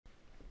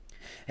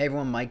Hey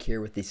everyone, Mike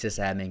here with the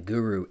Sysadmin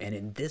Guru, and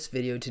in this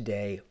video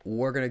today,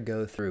 we're going to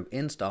go through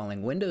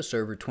installing Windows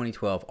Server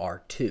 2012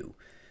 R2.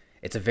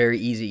 It's a very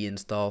easy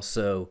install,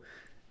 so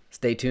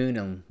stay tuned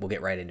and we'll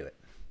get right into it.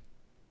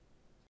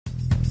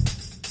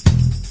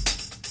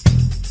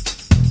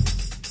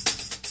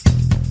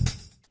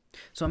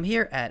 So I'm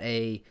here at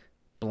a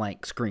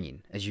blank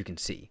screen, as you can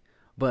see.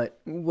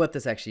 But what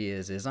this actually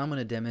is I'm going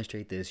to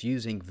demonstrate this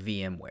using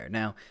VMware.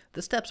 Now,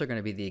 the steps are going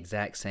to be the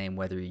exact same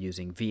whether you're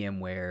using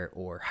VMware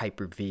or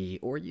Hyper-V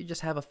or you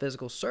just have a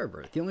physical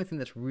server. The only thing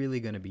that's really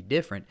going to be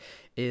different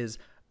is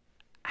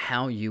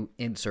how you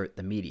insert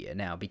the media.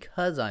 Now,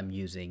 because I'm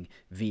using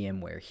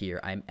VMware here,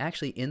 I'm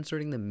actually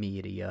inserting the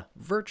media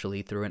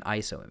virtually through an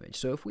ISO image.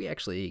 So if we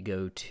actually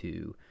go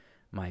to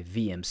my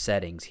VM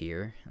settings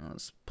here,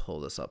 let's pull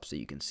this up so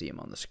you can see them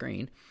on the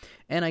screen,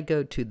 and I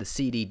go to the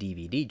CD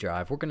DVD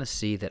drive, we're going to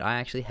see that I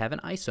actually have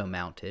an ISO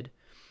mounted,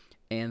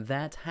 and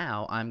that's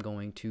how I'm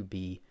going to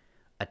be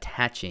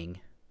attaching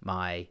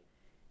my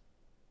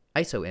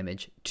ISO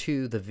image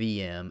to the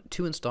VM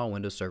to install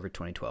Windows Server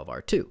 2012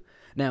 R2.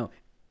 Now,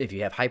 if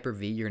you have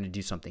Hyper-V, you're going to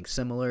do something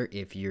similar.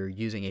 If you're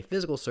using a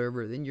physical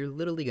server, then you're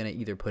literally going to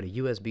either put a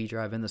USB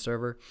drive in the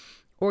server,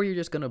 or you're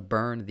just going to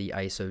burn the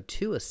ISO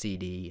to a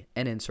CD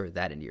and insert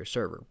that into your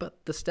server.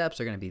 But the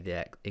steps are going to be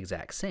the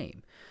exact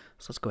same.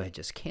 So let's go ahead and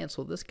just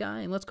cancel this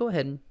guy, and let's go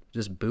ahead and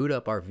just boot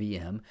up our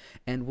VM,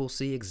 and we'll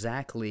see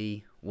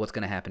exactly what's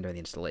going to happen during the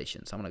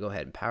installation. So I'm going to go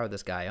ahead and power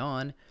this guy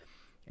on,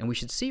 and we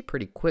should see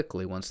pretty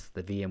quickly once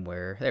the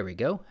VMware, there we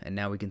go, and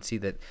now we can see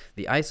that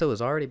the ISO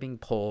is already being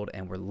pulled,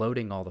 and we're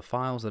loading all the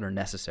files that are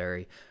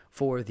necessary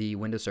for the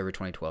Windows Server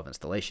 2012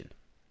 installation.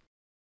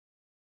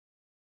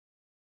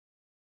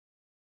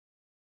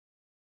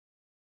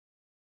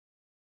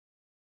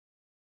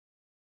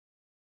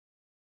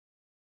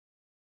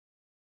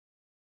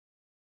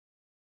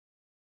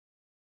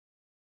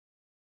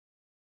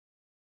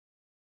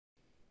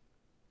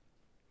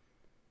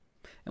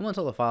 And once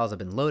all the files have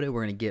been loaded,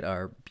 we're going to get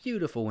our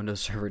beautiful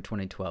Windows Server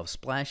 2012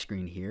 splash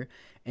screen here,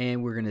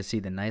 and we're going to see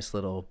the nice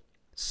little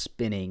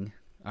spinning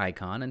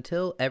icon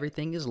until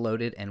everything is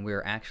loaded and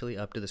we're actually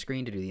up to the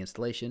screen to do the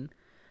installation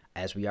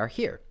as we are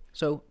here.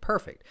 So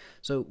perfect.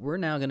 So we're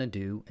now going to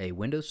do a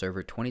Windows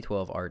Server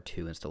 2012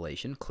 R2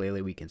 installation.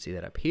 Clearly we can see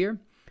that up here.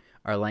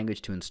 Our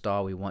language to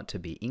install, we want to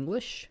be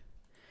English,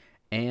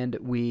 and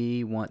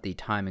we want the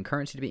time and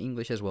currency to be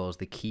English, as well as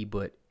the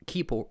keyboard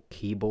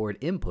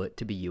input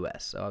to be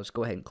US. So I'll just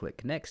go ahead and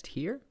click next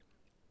here.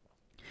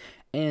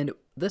 And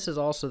this is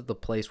also the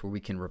place where we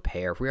can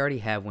repair. If we already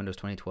have Windows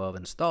 2012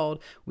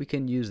 installed, we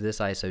can use this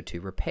ISO to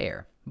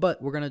repair.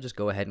 But we're going to just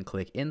go ahead and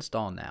click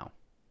install now.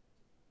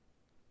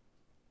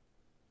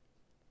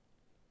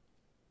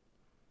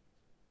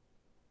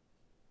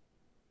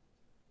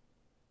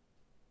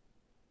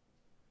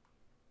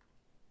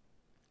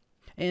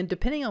 And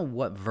depending on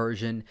what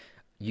version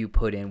you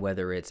put in,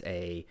 whether it's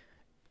a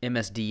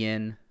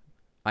MSDN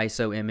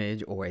ISO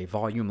image or a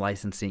volume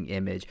licensing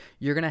image,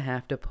 you're going to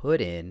have to put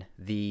in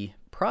the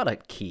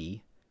product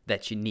key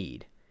that you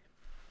need.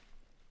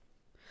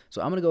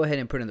 So I'm going to go ahead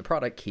and put in the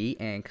product key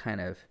and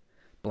kind of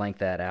blank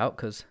that out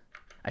because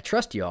I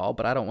trust y'all,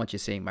 but I don't want you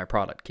seeing my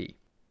product key.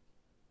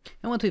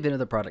 And once we've entered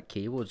the product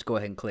key, we'll just go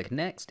ahead and click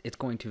next. It's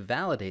going to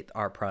validate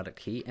our product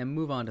key and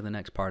move on to the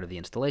next part of the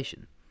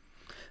installation.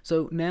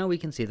 So now we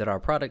can see that our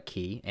product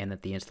key and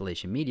that the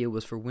installation media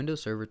was for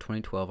Windows Server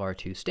 2012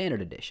 R2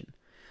 Standard Edition.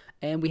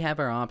 And we have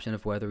our option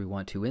of whether we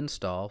want to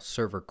install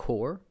Server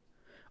Core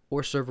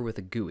or Server with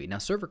a GUI. Now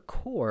Server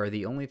Core,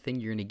 the only thing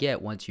you're going to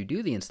get once you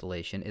do the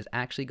installation is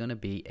actually going to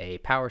be a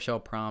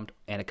PowerShell prompt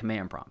and a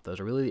command prompt. Those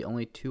are really the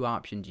only two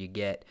options you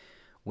get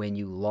when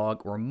you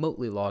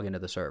remotely log into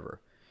the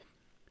server.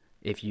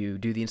 If you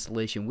do the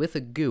installation with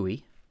a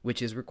GUI,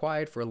 which is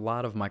required for a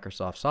lot of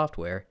Microsoft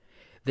software,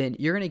 then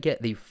you're going to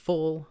get the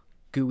full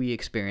GUI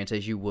experience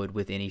as you would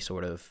with any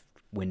sort of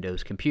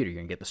Windows computer. You're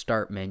going to get the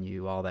start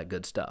menu, all that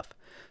good stuff.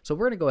 So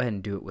we're going to go ahead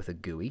and do it with a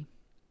GUI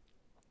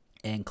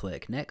and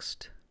click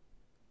next.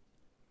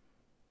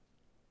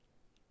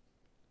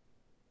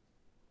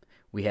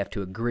 We have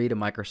to agree to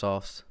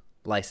Microsoft's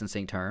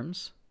licensing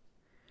terms.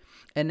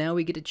 And now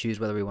we get to choose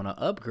whether we want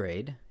to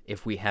upgrade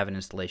if we have an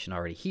installation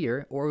already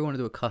here, or we want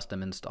to do a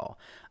custom install.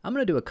 I'm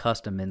going to do a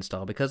custom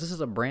install because this is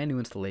a brand new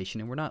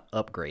installation and we're not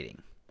upgrading.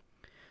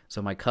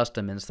 So my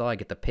custom install, I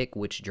get to pick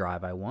which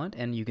drive I want,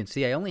 and you can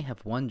see I only have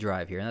one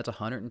drive here, and that's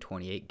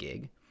 128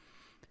 gig.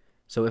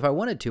 So if I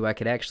wanted to, I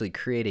could actually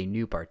create a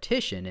new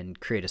partition and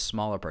create a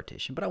smaller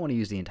partition, but I want to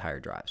use the entire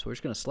drive. So we're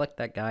just going to select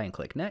that guy and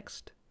click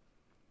next.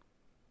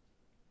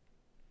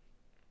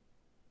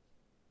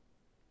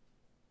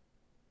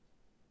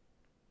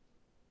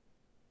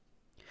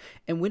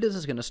 And Windows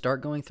is going to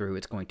start going through.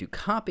 It's going to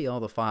copy all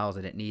the files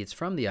that it needs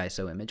from the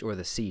ISO image or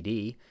the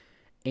CD,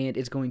 and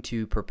it's going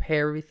to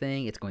prepare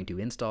everything, it's going to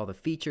install the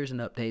features and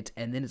updates,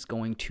 and then it's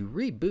going to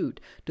reboot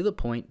to the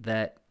point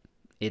that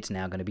it's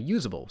now going to be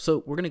usable.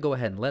 So we're going to go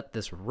ahead and let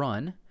this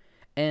run,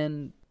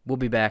 and we'll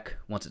be back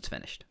once it's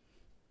finished.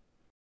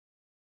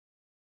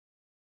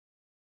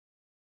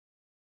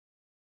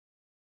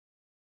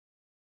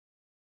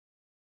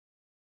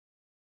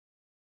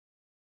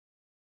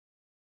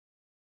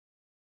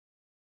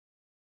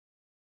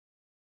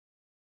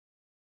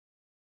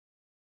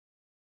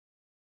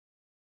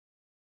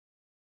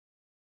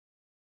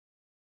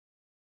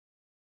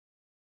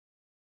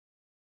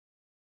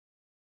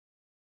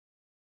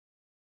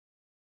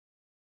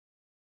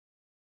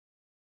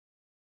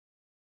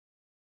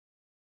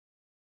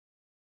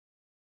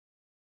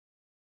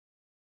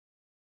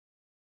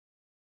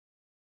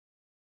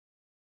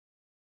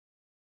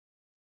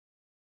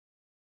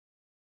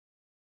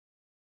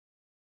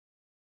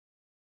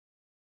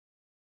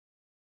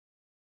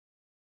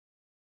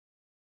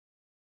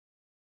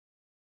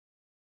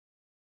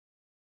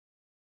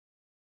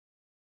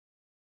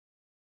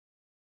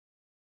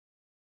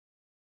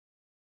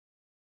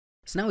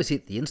 So now we see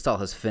that the install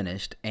has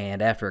finished,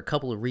 and after a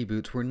couple of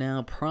reboots, we're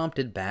now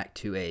prompted back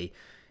to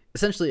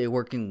essentially a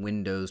working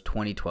Windows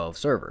 2012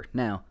 server.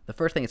 Now, the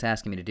first thing it's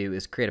asking me to do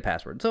is create a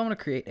password. So I'm going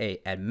to create a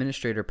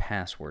administrator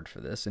password for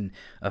this, and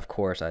of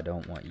course I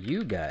don't want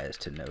you guys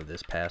to know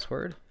this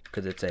password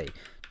because it's a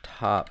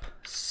top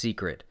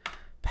secret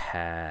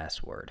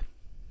password.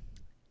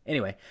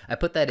 Anyway, I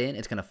put that in.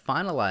 It's going to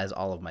finalize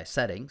all of my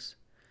settings,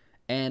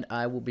 and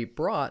I will be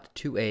brought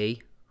to a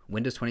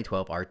Windows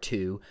 2012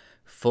 R2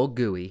 full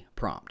GUI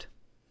prompt.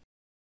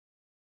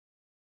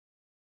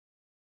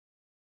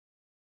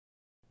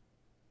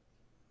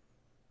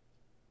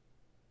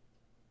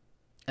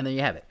 And there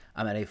you have it.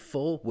 I'm at a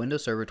full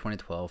Windows Server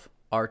 2012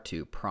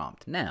 R2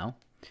 prompt. Now,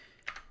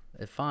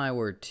 if I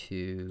were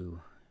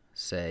to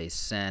say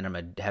send, I'm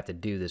going to have to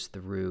do this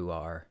through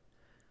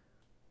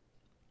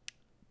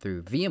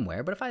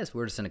VMware, but if I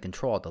were to send a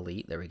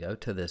Control-Delete, there we go,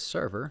 to this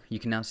server, you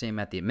can now see I'm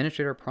at the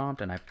administrator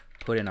prompt, and I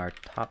put in our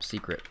top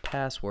secret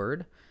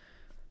password.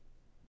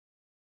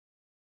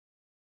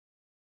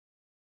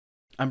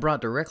 I'm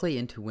brought directly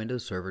into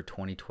Windows Server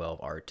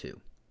 2012 R2.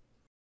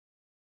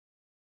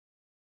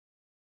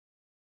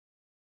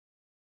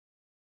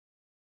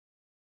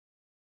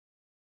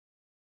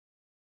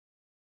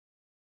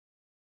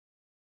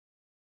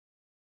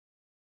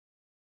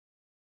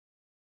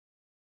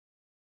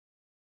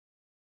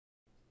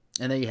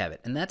 And there you have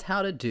it. And that's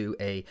how to do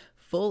a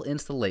full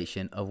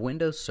installation of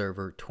Windows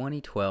Server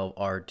 2012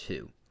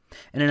 R2.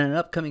 And in an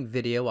upcoming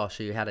video, I'll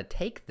show you how to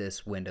take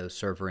this Windows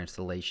Server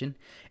installation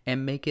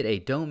and make it a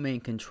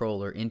domain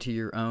controller into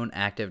your own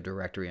Active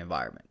Directory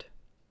environment.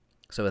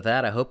 So with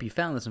that, I hope you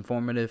found this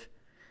informative,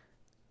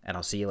 and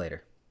I'll see you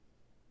later.